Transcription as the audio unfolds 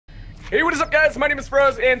Hey, what is up, guys? My name is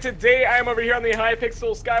Froze, and today I am over here on the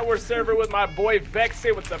Hypixel Skywars server with my boy Vex.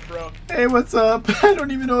 Say what's up, bro. Hey, what's up? I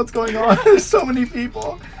don't even know what's going on. There's so many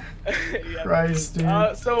people. Yeah, Christ,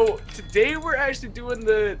 dude. So today we're actually doing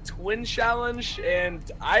the twin challenge,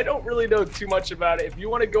 and I don't really know too much about it. If you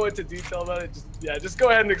want to go into detail about it, just go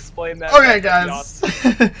ahead and explain that. Okay, guys.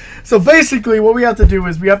 Awesome. So basically, what we have to do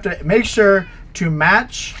is we have to make sure to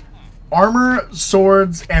match armor,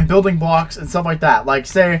 swords, and building blocks and stuff like that. Like,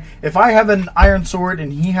 say, if I have an iron sword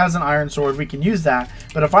and he has an iron sword, we can use that.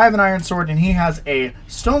 But if I have an iron sword and he has a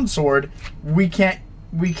stone sword, I can't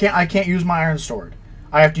use my iron sword.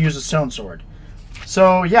 I have to use a stone sword.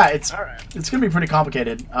 So yeah, it's gonna be pretty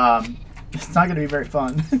complicated. It's not gonna be very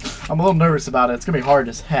fun. I'm a little nervous about it. It's gonna be hard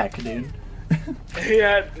as heck, dude.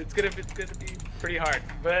 Yeah, it's gonna be pretty hard.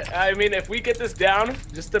 But I mean, if we get this down,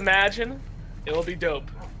 just imagine it'll be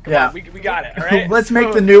dope. Come on, we got it, all right? Let's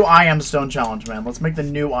make the new I Am Stone challenge, man. Let's make the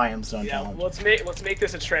new I Am Stone challenge. Let's make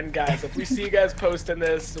this a trend, guys. If we see you guys posting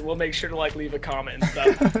this, we'll make sure to like leave a comment and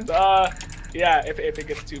stuff. Yeah, if it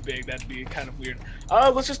gets too big, that'd be kind of weird.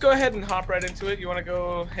 Let's just go ahead and hop right into it. You want to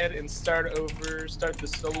go ahead and start the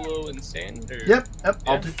solo insane? Or... Yep.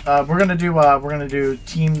 Yeah. We're gonna do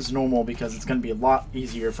teams normal because it's gonna be a lot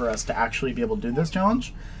easier for us to actually be able to do this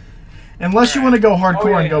challenge. Unless you want to go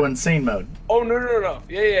hardcore and go insane mode. Oh, no.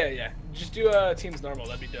 Yeah. Just do teams normal.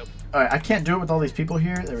 That'd be dope. Alright, I can't do it with all these people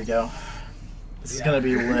here. There we go. This is going to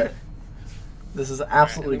be lit. This is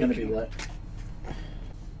absolutely going to be lit.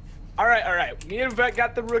 Alright. Me and Vet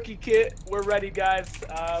got the rookie kit. We're ready, guys.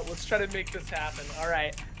 Let's try to make this happen.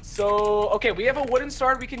 Alright. So, okay, we have a wooden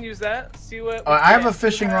sword. We can use that. See what... I have a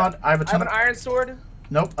fishing rod. I have an iron sword.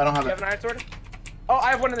 Nope, I don't have it. You have an iron sword? Oh,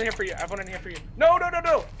 I have one in here for you. No.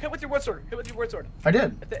 Hit with your wood sword. I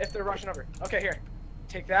did. If they're rushing over. Okay, here.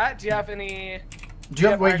 Take that. Do you have any... You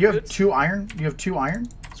have two iron? You have two iron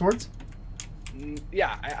swords?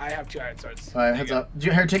 Yeah, I have two iron swords. Alright, heads up.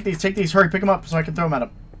 Here, take these. Hurry, pick them up so I can throw them at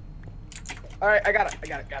him. Alright, I got it. Do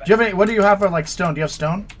you have any... What do you have for, like, stone? Do you have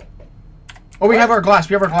stone? Oh, we have our glass.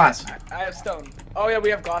 I have stone. Oh, yeah, we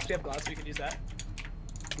have glass. We can use that.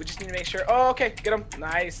 We just need to make sure. Oh, okay. Get him.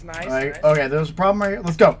 Nice. Right. Okay, there's a problem right here.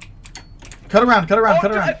 Let's go. Cut around. Dude, I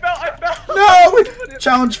fell. No!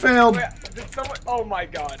 Challenge failed. Wait, did someone... Oh, my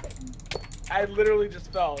God. I literally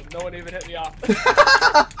just fell. No one even hit me off.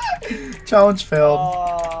 Challenge failed.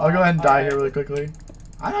 I'll go ahead and die here really quickly.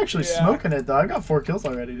 I'm actually smoking it, though. I got 4 kills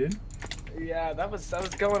already, dude. Yeah, that was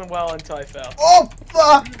going well until I fell. Oh,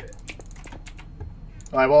 fuck!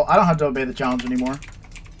 Alright, well, I don't have to obey the challenge anymore.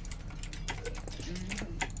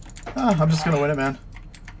 I'm just gonna win it, man.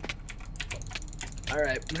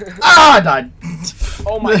 Alright. I died!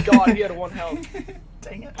 Oh my God, he had 1 health.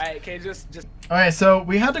 Dang it. Alright, okay, just... Alright, so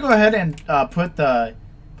we had to go ahead and put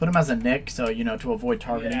him as a Nick, so, you know, to avoid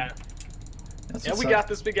targeting. Yeah, we got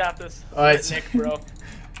this. Alright. Nick, bro.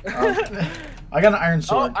 I got an iron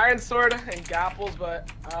sword. Oh, iron sword and gapples, but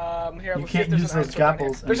here, you can't use those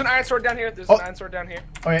gapples. There's an iron sword down here.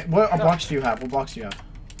 Okay, what blocks do you have? What blocks do you have?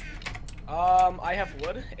 I have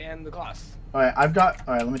wood and the glass. Alright, Alright,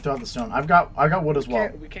 let me throw out the stone. I got wood as well.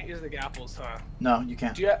 We can't use the gapples, huh? No, you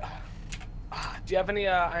can't. Do you have any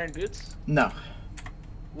iron boots? No.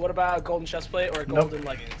 What about golden chestplate or golden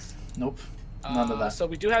leggings? Nope. None of that. So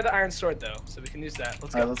we do have the iron sword though, so we can use that.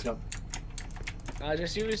 Let's go. Alright, let's go.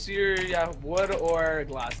 Just use your wood or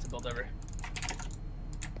glass to build over.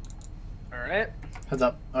 Alright. Heads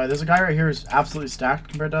up. Alright, there's a guy right here who's absolutely stacked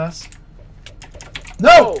compared to us.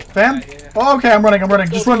 No! Fam? Yeah. Oh, okay, I'm running.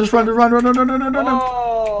 Just run. No.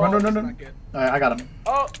 Oh, Run. Alright, I got him.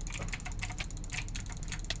 Oh!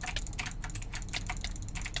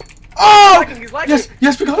 Oh! He's lagging.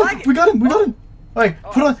 Yes, we got him. Alright,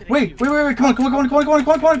 put on. Wait. Come on.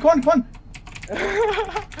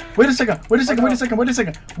 Wait a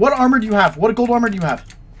second. What armor do you have? What gold armor do you have?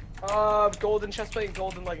 Golden chestplate and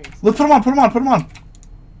golden leggings. Let's put him on.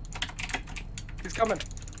 He's coming.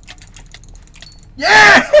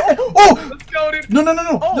 Yeah! Oh! Let's go, dude. No.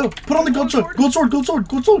 Oh, No, put on the gold sword. Gold sword. Gold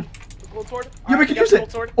sword? Yeah, we can use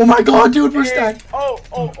it. Oh my God, dude, we're stacked.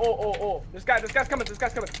 Oh. This guy's coming.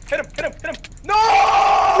 Hit him. No!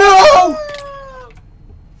 No!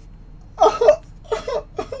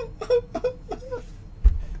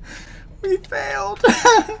 We failed.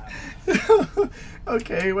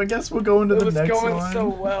 Okay, well, I guess we'll go into the next one. It was going so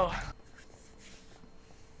well.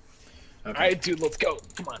 Okay. Alright, dude, let's go.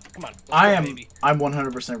 Come on. I'm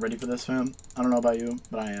 100% ready for this, fam. I don't know about you,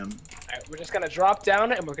 but I am. Alright, we're just gonna drop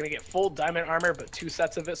down and we're gonna get full diamond armor, but 2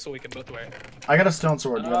 sets of it so we can both wear it. I got a stone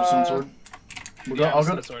sword. Do you have a stone sword? I'll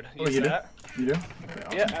go to sword. Oh, you do? You do? Okay,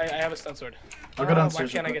 awesome. Yeah, I have a stone sword. I'll go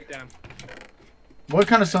downstairs. Why can't I get down? What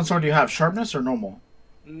kind of stone sword do you have? Sharpness or normal?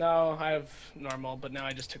 No, I have normal, but now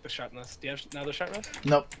I just took the sharpness. Do you have another sharpness?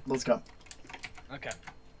 Nope. Let's go. Okay.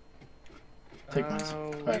 Take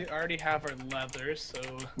mine. We already have our leather, so...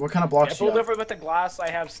 What kind of blocks do you pulled have? over with the glass. I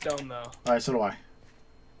have stone, though. Alright, so do I.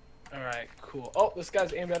 Alright, cool. Oh, this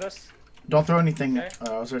guy's aimed at us. Don't throw anything. Okay.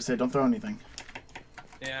 I was going to say, don't throw anything.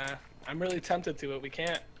 Yeah, I'm really tempted to, but we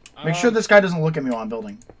can't. Make sure this guy doesn't look at me while I'm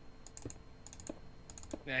building.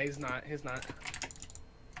 Yeah, he's not. He's not.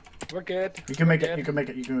 We're good. You can make it. You can make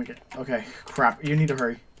it. You can make it. Okay. Crap. You need to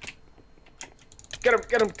hurry. Get him!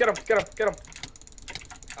 Get him! Get him! Get him! Get him!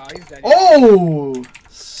 Oh, he's dead. Oh!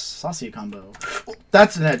 Saucy combo.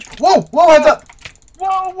 That's an edge. Whoa! Whoa! Heads up!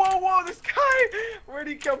 Whoa! Whoa! Whoa! This guy! Where'd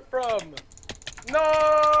he come from?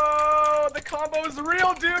 No! The combo is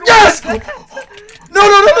real, dude! Yes! No! No!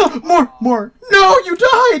 No! No! More! More! No! You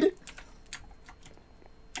died!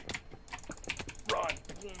 Run!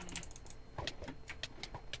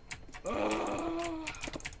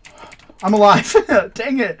 I'm alive.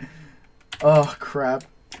 Dang it! Oh crap!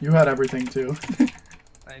 You had everything too.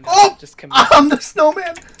 I know. Oh! Just come I'm the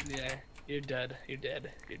snowman. Yeah, you're dead. You're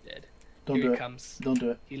dead. You're dead. Don't Here do he it. comes. Don't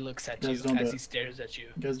do it. He looks at Guys, you don't do as it. he stares at you.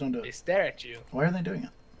 You guys don't do They it. stare at you. Why are they doing it?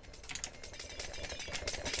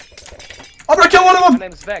 I'm gonna kill one of My them!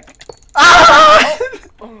 name's Vec. Ah!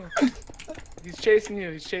 Oh. He's chasing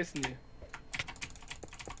you. He's chasing you.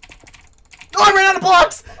 Oh, I ran out of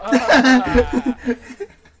blocks! Ah.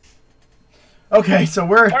 Okay, so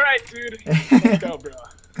we're... Alright, dude. Let's go, bro.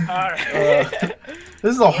 Alright.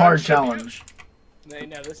 This is a hard challenge.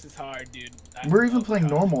 No, this is hard, dude. We're even playing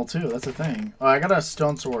normal, too. That's the thing. Oh, I got a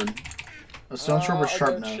stone sword. A stone sword with I'll go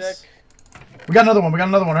sharpness. check. We got another one. We got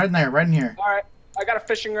another one right in there. Right in here. Alright. I got a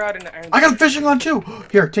fishing rod and an iron. I got a fishing rod, too!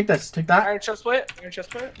 Here, take this. Take that. Iron chest plate? Iron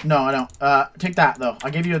chest plate? No, I don't. Take that, though. I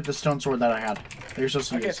gave you the stone sword that I had. That you're supposed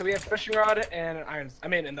to Okay, use. so we have fishing rod and an iron.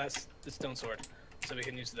 And that's the stone sword. So we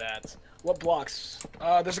can use that. What blocks?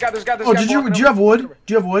 There's a guy. Oh, do you have wood?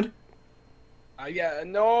 Do you have wood? Yeah,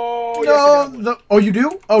 no. No. Yes, I got wood. Oh, you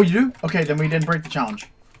do? Oh, you do? Okay, then we didn't break the challenge.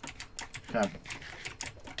 Okay.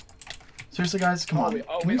 Seriously, guys, come on.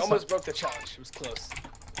 We almost broke the challenge. It was close.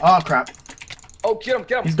 Oh crap. Oh, get him,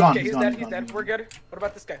 get him. He's gone, Okay, he's he's gone, dead. He's dead. We're good. What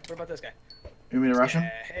about this guy? What about this guy? You want me to rush him?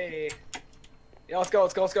 Yeah, hey. Yeah, let's go.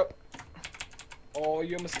 Let's go. Let's go. Oh,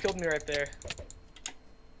 you almost killed me right there.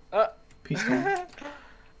 Peaceful. I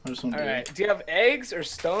just want to. All right. Do you have eggs or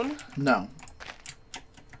stone? No.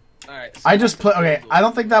 All right. So I just put. Okay, I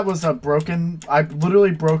don't think that was a broken. I literally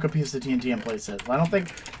broke a piece of TNT and placed it. I don't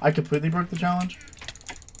think I completely broke the challenge.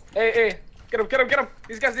 Hey, hey. Get him, get him, get him.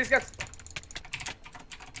 These guys, these guys.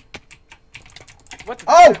 What? Did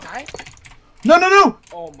Oh! they die? No, no, no!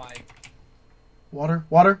 Oh my. Water,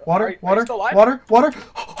 water, water, Are you water, still alive? water, water.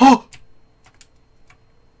 Oh!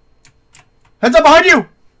 Heads up behind you!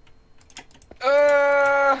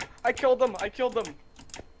 I killed them. I killed them.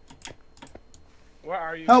 Where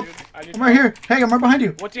are you, Help! dude? I need I'm right here. Hey, I'm right behind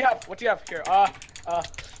you. What do you have? What do you have? Here. Oh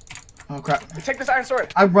crap! Take this iron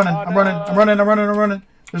sword. I'm running. Oh, I'm running. I'm running. I'm running. I'm running.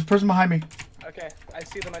 There's a person behind me. Okay, I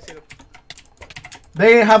see them. I see them.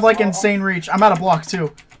 They have like insane reach. I'm out of blocks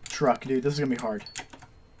too. Truck, dude. This is gonna be hard.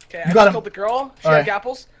 Okay, You I got just him. killed the girl. She Alright. had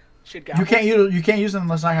gapples. She had gapples. You can't use them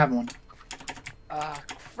unless I have one.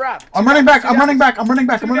 Crap. I'm running back. I'm running back. I'm running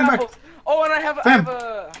back. I'm running back. Oh, and I have Fam.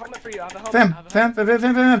 a helmet for you. I have a helmet. Fam, I have a fam, helmet.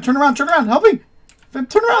 fam. Turn around. Turn around. Help me. Fam,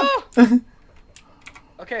 turn around.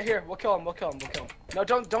 Okay, here. We'll kill him. We'll kill him. We'll kill him. No,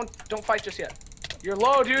 don't fight just yet. You're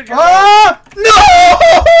low, dude. You're Ah! No!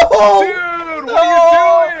 Dude, what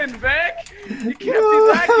are you doing, Vic? You can't be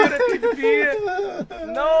that good at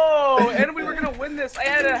PvP. No, and we were gonna win this. I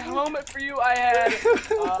had a helmet for you. I had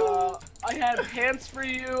pants for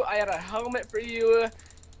you. I had a helmet for you.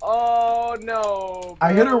 Oh no.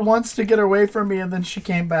 I hit her bro. once to get her away from me, and then she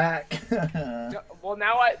came back. Well,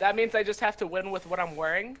 now that means I just have to win with what I'm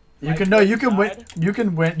wearing. You can win. You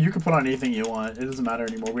can win. You can put on anything you want. It doesn't matter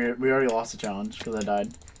anymore. We already lost the challenge because I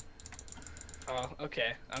died. Oh,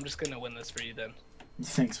 okay. I'm just gonna win this for you then.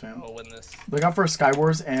 Thanks, fam. I'll win this. Look out for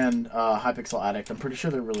Skywars and Hypixel Addict. I'm pretty sure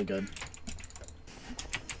they're really good.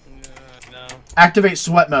 No. Activate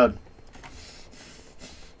sweat mode.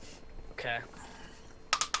 Okay.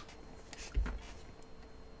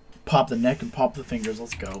 Pop the neck and pop the fingers.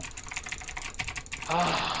 Let's go.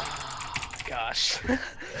 Oh, gosh.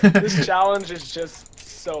 This challenge is just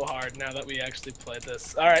so hard now that we actually played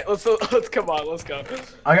this. All right, let's come on, let's go.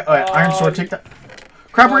 Iron sword. Take that.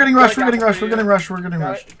 Crap! We're getting rushed. We're getting rushed. We're getting rushed. We're getting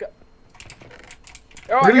rushed.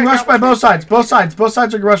 We're getting rushed by both sides. Both sides. Both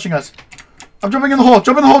sides are rushing us. I'm jumping in the hole.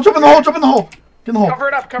 Jump in the hole. Jump in the hole. Jump in the hole. Get in the hole. Cover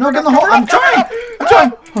it up. Cover No, it get up. in the hole. Cover it I'm up, trying. I'm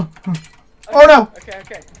trying. Oh no. Okay.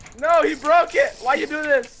 No, he broke it. Why you do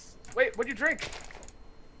this? Wait, what'd you drink?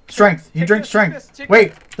 Strength. He drinks strength.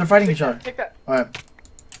 Wait, they're fighting each other. Take that. All right.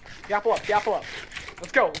 Gapple up. Gapple up.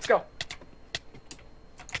 Let's go. Let's go.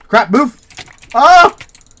 Crap! Move. Oh!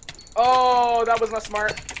 Oh, that was not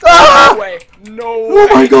smart. Ah! No way. No way. Oh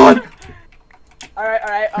my god! All right. All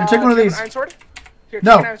right. Here, take one of these. An iron sword. Here,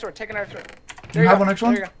 no. Take an iron sword. Take an iron sword. Do you have one extra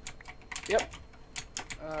one? There you go. Yep.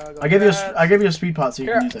 I gave you a speed pot so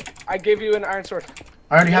you can use it. I gave you an iron sword.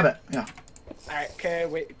 I already have it. Yeah. All right. Okay.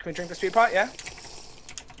 Wait. Can we drink the speed pot? Yeah.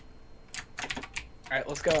 All right.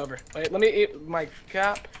 Let's go over. Wait. Let me eat my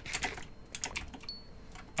cap.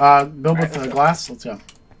 Build with the glass. Let's go.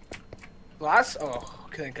 Glass? Oh,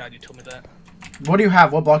 thank God you told me that. What do you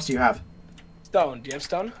have? What blocks do you have? Stone. Do you have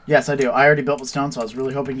stone? Yes, I do. I already built with stone, so I was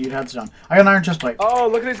really hoping you'd have stone. I got an iron chest plate. Oh,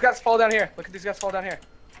 look at these guys fall down here. Look at these guys fall down here.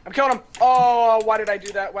 I'm killing them. Oh, why did I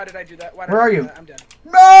do that? Why did I do that? Where are you? I'm dead.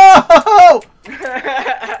 No!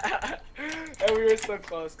 And we were so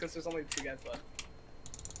close because there's only 2 guys left.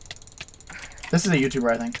 This is a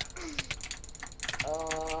YouTuber, I think.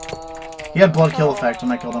 He had blood kill effect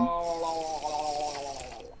when I killed him.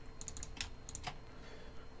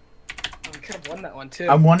 We could have won that one too.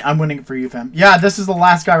 I'm winning it for you, fam. Yeah, this is the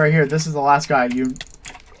last guy right here. This is the last guy. The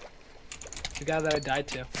guy that I died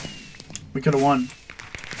to. We could have won.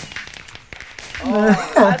 Oh,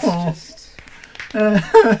 that's just...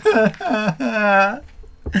 That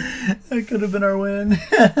could have been our win.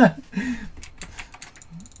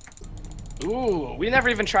 Ooh, we never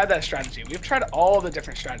even tried that strategy. We've tried all the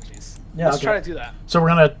different strategies. Yeah, Let's try to do that. So we're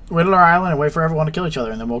gonna wait on our island and wait for everyone to kill each other,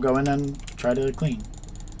 and then we'll go in and try to clean.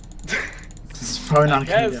 This is probably not a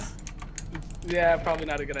good idea. Yeah, probably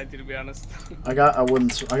not a good idea to be honest. I got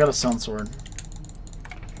a stone sword.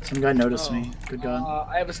 Some guy noticed me. Good God.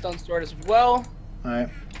 I have a stone sword as well. All right.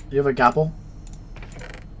 You have a gapple?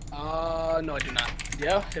 No, I do not.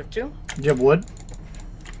 Yeah, you have 2? Do you have wood?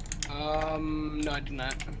 No, I do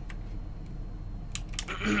not.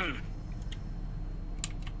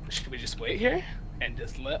 Should we just wait here and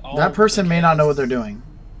just let all that person may not know what they're doing.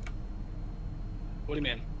 What do you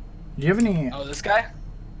mean? Do you have any? Oh, this guy?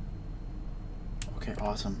 Okay,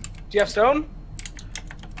 awesome. Do you have stone?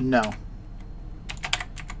 No. I'm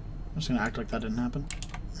just gonna act like that didn't happen.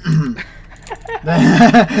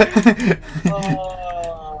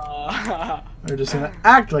 We're just gonna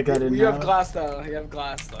act like that didn't happen. You have glass though. You have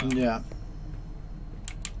glass though. Yeah.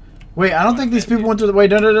 Wait, I don't think these people went to the...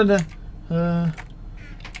 Wait, no.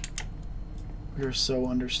 We're so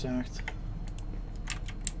understacked.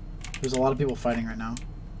 There's a lot of people fighting right now.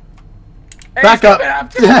 Hey, back up!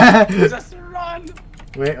 Just run!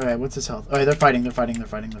 Wait, what's his health? Oh, they're fighting. Let's go.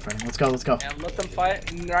 Yeah, let them fight.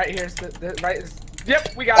 And right here's the right is...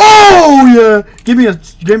 Yep, we got it. Oh, yeah! Give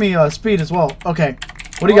me a speed as well. Okay.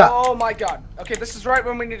 What do you got? Oh my God. Okay, this is right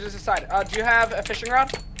when we need to decide. Do you have a fishing rod?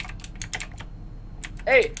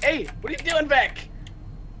 Hey, what are you doing, Vic?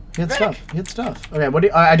 He had stuff. Okay, what do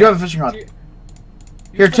you, I do have a fishing rod.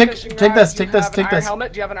 Here, take this. Do you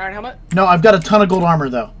have an iron helmet? No, I've got a ton of gold armor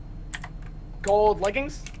though. Gold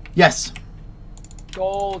leggings? Yes.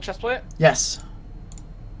 Gold chestplate? Yes.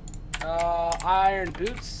 Iron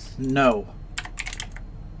boots? No.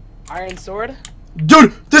 Iron sword?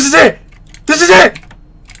 Dude, this is it!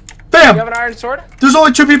 Bam! You have an iron sword? There's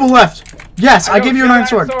only 2 people left. Yes, I gave you an iron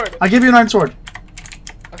sword. I gave you an iron sword.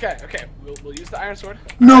 Okay. We'll use the iron sword.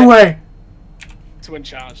 No way. Twin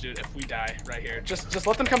challenge, dude. If we die right here, just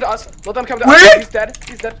let them come to us. Let them come to Wait! us. He's dead.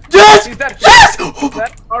 Yes! He's dead. Yes! He's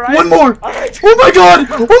dead. All right. One more. All right. Oh my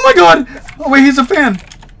God! Oh wait, he's a fan.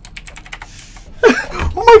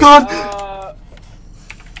 Oh my God!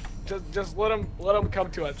 Just let him come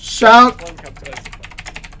to us. Shout! Let him come to us.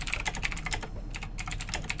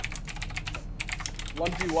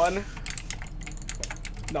 1v1.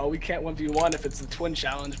 No, we can't 1v1 if it's the twin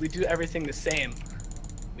challenge. We do everything the same.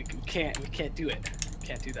 We can't do it.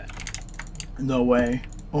 Can't do that. No way.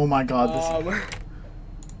 Oh my God.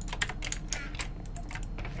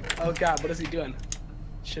 Oh God, what is he doing?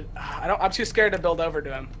 I'm too scared to build over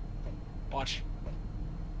to him. Watch.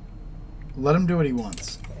 Let him do what he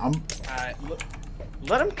wants. Alright,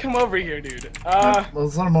 let him come over here, dude.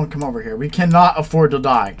 Let's let him come over here. We cannot afford to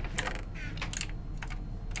die.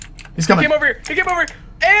 He's coming. He came over,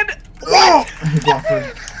 and... Oh! He blocked me.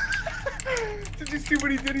 Did you see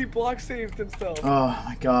what he did? He block saved himself. Oh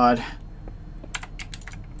my God.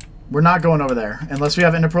 We're not going over there. Unless we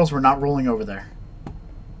have ender pearls, we're not rolling over there.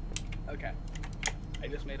 Okay. I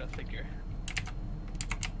just made a figure.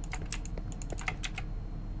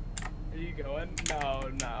 Are you going? No.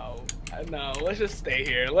 Let's just stay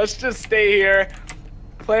here.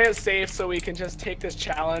 Play it safe so we can just take this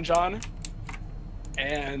challenge on.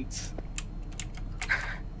 And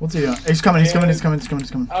what's he doing? He's coming. He's coming. He's coming. He's coming.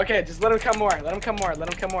 He's coming. okay, just let him come more. Let him come more.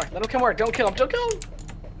 Let him come more. Let him come more. Don't kill him. Don't kill him.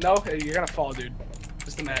 No, you're gonna fall, dude.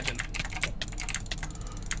 Just imagine.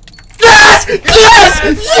 Yes! Yes!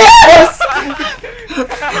 Yes!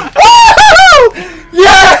 Woo!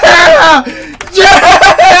 Yeah!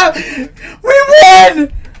 Yeah! We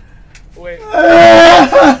win! Wait.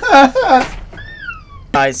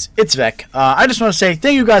 Guys, it's Vec. I just want to say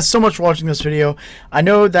thank you guys so much for watching this video. I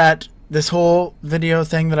know that this whole video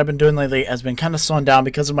thing that I've been doing lately has been kind of slowing down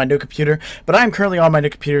because of my new computer, but I am currently on my new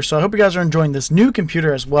computer, so I hope you guys are enjoying this new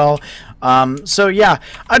computer as well. So yeah,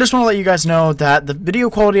 I just want to let you guys know that the video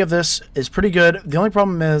quality of this is pretty good. The only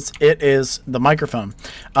problem is it is the microphone.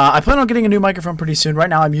 I plan on getting a new microphone pretty soon. Right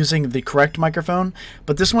now I'm using the correct microphone,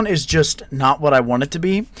 but this one is just not what I want it to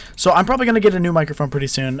be. So I'm probably going to get a new microphone pretty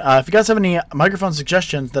soon. If you guys have any microphone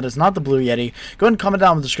suggestions that is not the Blue Yeti, go ahead and comment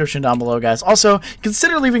down in the description down below, guys. Also,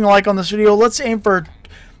 consider leaving a like on this video. Let's aim for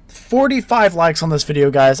 45 likes on this video,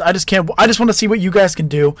 guys. I just want to see what you guys can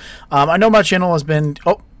do. I know my channel has been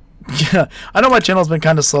I know my channel has been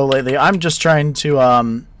kind of slow lately. I'm just trying to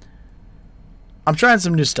I'm trying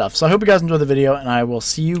some new stuff. So I hope you guys enjoy the video, and I will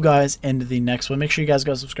see you guys in the next one. Make sure you guys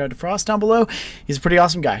go subscribe to Frost down below. He's a pretty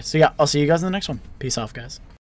awesome guy. So yeah, I'll see you guys in the next one. Peace off, guys.